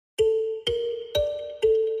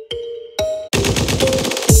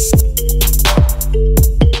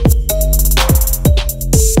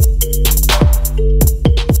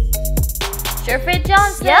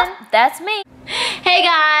that's me. Hey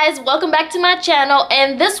guys, welcome back to my channel,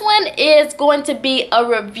 and this one is going to be a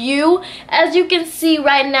review. As you can see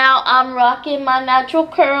right now, I'm rocking my natural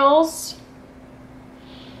curls.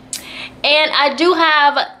 And I do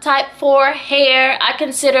have type 4 hair. I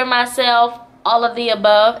consider myself all of the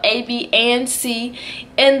above, A, B, and C.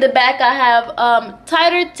 In the back I have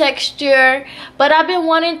tighter texture, but I've been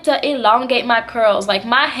wanting to elongate my curls. Like,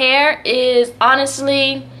 my hair is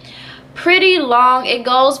honestly pretty long. It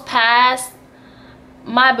goes past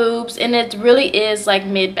my boobs, and it really is like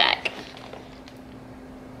mid-back.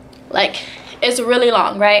 Like, it's really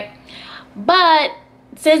long, right? But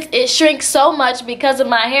since it shrinks so much because of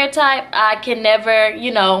my hair type, I can never,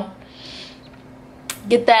 you know,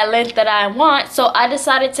 get that length that I want. So I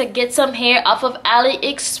decided to get some hair off of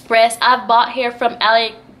Aliexpress. I've bought hair from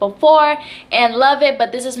Ali before and love it,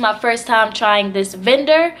 but this is my first time trying this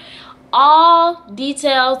vendor. All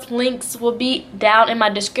details, links will be down in my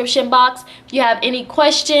description box. If you have any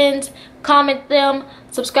questions, comment them.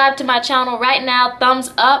 Subscribe to my channel right now,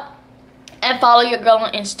 thumbs up, and follow your girl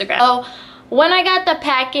on Instagram. So when I got the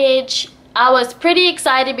package, I was pretty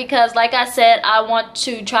excited because, like I said, I want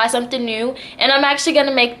to try something new, and I'm actually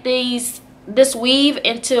gonna make this weave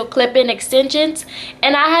into clip-in extensions.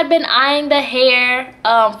 And I had been eyeing the hair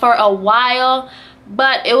for a while,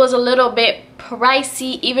 but it was a little bit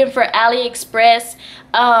pricey even for Aliexpress.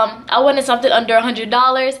 I wanted something under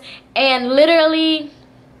 $100, and literally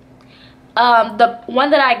the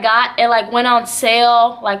one that I got, it like went on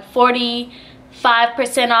sale like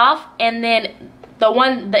 45% off, and then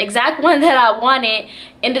the exact one that I wanted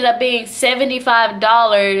ended up being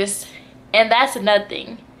 $75, and that's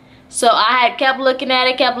nothing. So I had kept looking at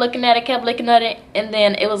it, and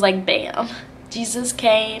then it was like, bam, Jesus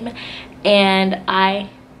came, and I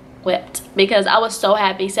wept because I was so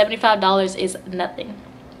happy. $75 is nothing.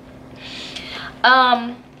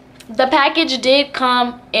 The package did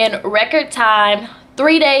come in record time,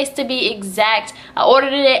 3 days to be exact. I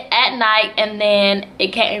ordered it at night, and then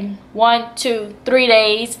it came 1, 2, 3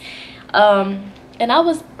 days, and I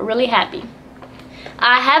was really happy.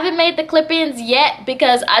 I haven't made the clip-ins yet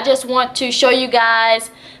because I just want to show you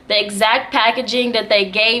guys the exact packaging that they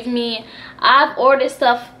gave me. I've ordered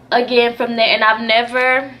stuff again from there, and I've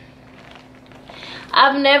never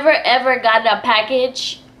ever gotten a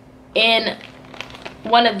package in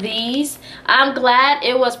one of these. I'm glad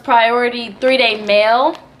it was priority 3-day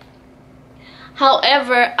mail.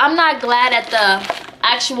 However, I'm not glad at the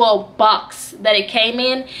actual box that it came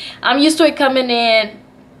in. I'm used to it coming in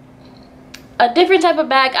a different type of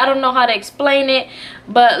bag. I don't know how to explain it,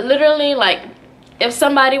 but literally, like, if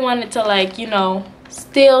somebody wanted to, like, you know,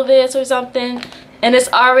 steal this or something, and it's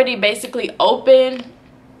already basically open,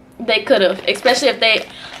 they could have. Especially if they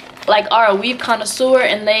like are a weave connoisseur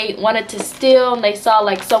and they wanted to steal and they saw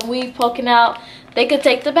like some weave poking out, they could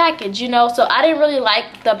take the package, you know. So I didn't really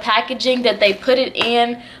like the packaging that they put it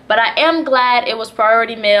in, but I am glad it was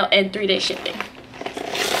priority mail and 3-day shipping.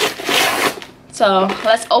 So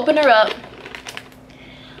let's open her up.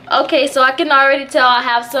 Okay, so I can already tell I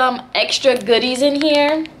have some extra goodies in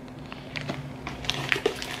here,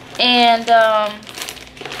 and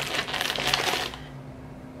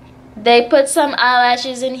they put some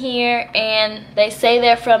eyelashes in here, and they say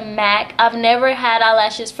they're from MAC. I've never had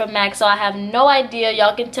eyelashes from MAC, so I have no idea.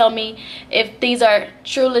 Y'all can tell me if these are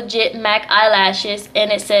true legit MAC eyelashes,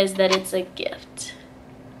 and it says that it's a gift.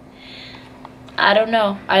 I don't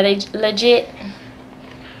know. Are they legit?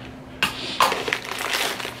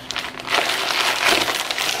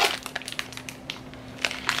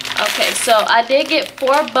 Okay, so I did get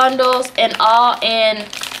 4 bundles, and all in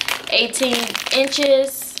 18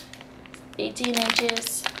 inches. 18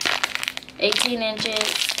 inches, 18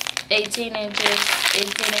 inches, 18 inches,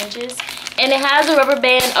 18 inches, and it has a rubber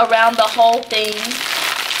band around the whole thing.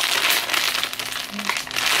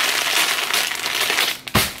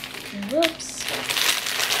 Whoops.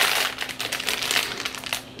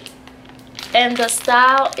 And the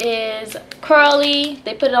style is curly.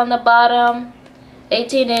 They put it on the bottom,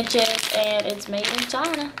 18 inches, and it's made in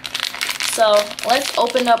China. So let's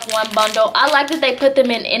open up one bundle. I like that they put them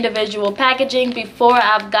in individual packaging. Before,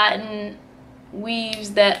 I've gotten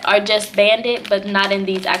weaves that are just banded, but not in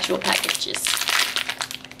these actual packages.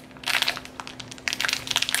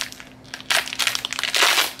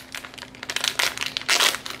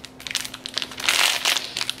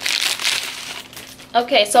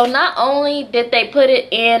 Okay, so not only did they put it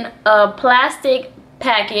in a plastic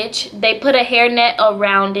package, they put a hairnet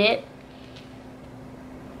around it.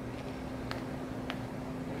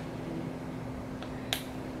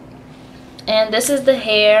 And this is the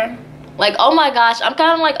hair. Like, oh my gosh, I'm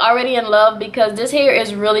kind of like already in love because this hair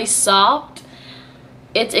is really soft.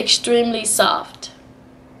 It's extremely soft.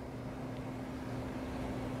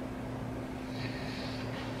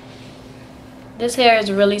 This hair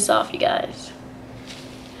is really soft, you guys.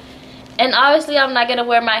 And obviously I'm not gonna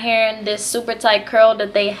wear my hair in this super tight curl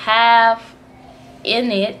that they have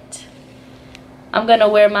in it. I'm gonna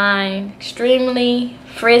wear mine extremely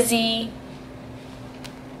frizzy.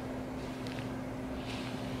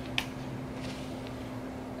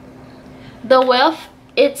 The weft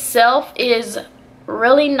itself is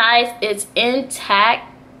really nice. It's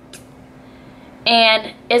intact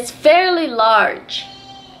and it's fairly large.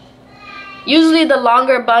 Usually the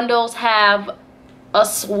longer bundles have a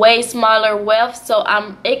way smaller weft, so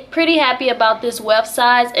I'm pretty happy about this weft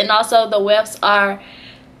size, and also the wefts are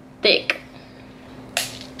thick.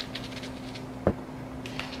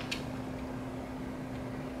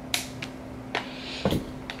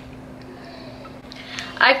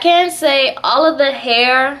 I can say all of the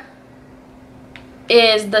hair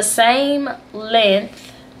is the same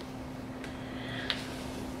length,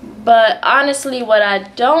 but honestly what I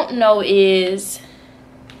don't know is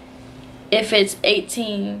if it's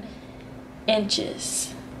 18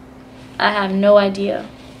 inches. I have no idea.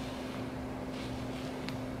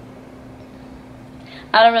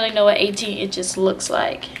 I don't really know what 18 inches looks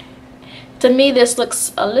like. To me this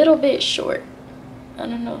looks a little bit short. I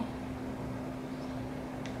don't know.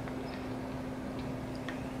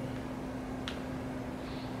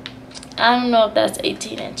 I don't know if that's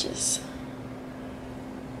 18 inches.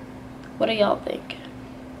 What do y'all think?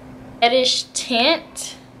 Reddish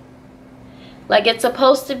tint. Like it's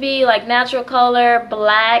supposed to be like natural color,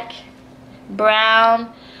 black,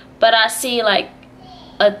 brown. But I see like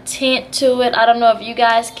a tint to it. I don't know if you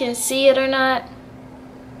guys can see it or not.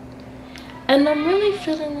 And I'm really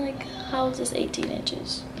feeling like, how is this 18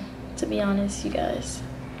 inches? To be honest, you guys.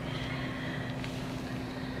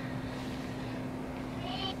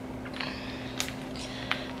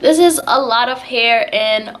 This is a lot of hair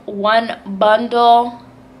in one bundle.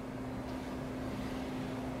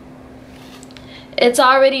 It's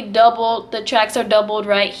already doubled. The tracks are doubled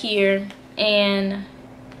right here. And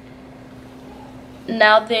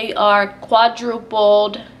now they are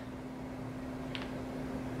quadrupled.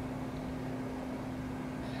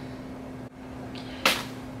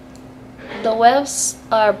 The wefts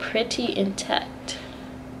are pretty intact.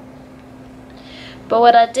 But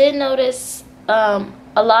what I did notice,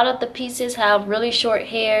 a lot of the pieces have really short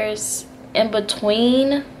hairs in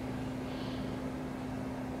between,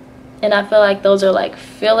 and I feel like those are like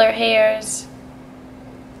filler hairs,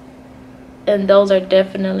 and those are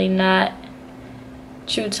definitely not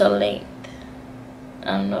true to length.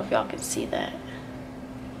 I don't know if y'all can see that.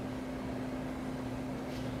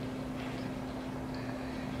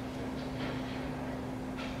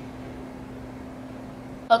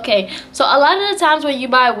 Okay, so a lot of the times when you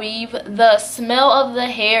buy weave, the smell of the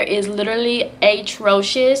hair is literally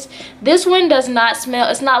atrocious. This one does not smell,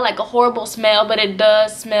 it's not like a horrible smell, but it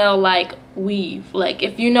does smell like weave. Like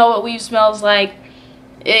if you know what weave smells like,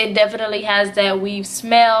 it definitely has that weave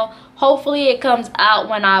smell. Hopefully it comes out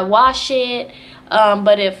when I wash it,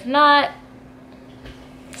 but if not,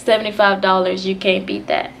 $75, you can't beat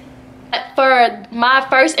that. For my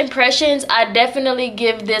first impressions, I definitely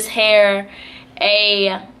give this hair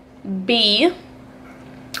a B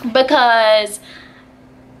because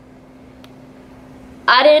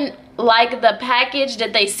I didn't like the package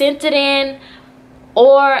that they sent it in,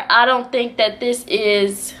 or I don't think that this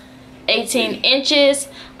is 18 inches.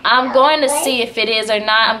 I'm going to see if it is or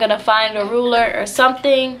not. I'm going to find a ruler or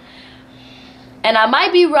something, and I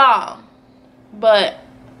might be wrong, but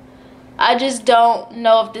I just don't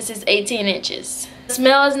know if this is 18 inches. The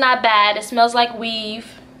smell is not bad. It smells like weave.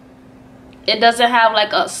 It doesn't have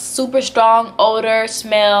like a super strong odor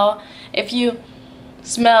smell. If you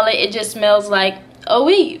smell it, it just smells like a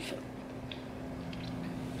weave.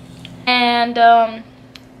 And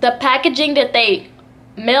the packaging that they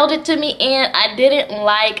mailed it to me in, I didn't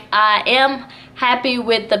like. I am happy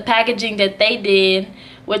with the packaging that they did,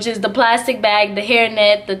 which is the plastic bag, the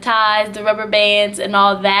hairnet, the ties, the rubber bands, and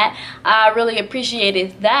all that. I really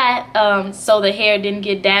appreciated that, so the hair didn't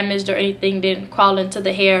get damaged or anything didn't crawl into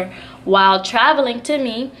the hair while traveling to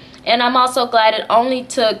me. And I'm also glad it only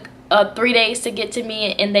took 3 days to get to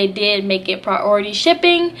me, and they did make it priority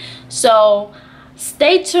shipping. So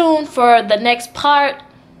stay tuned for the next part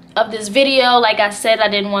of this video. Like I said, I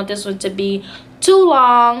didn't want this one to be too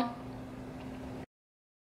long.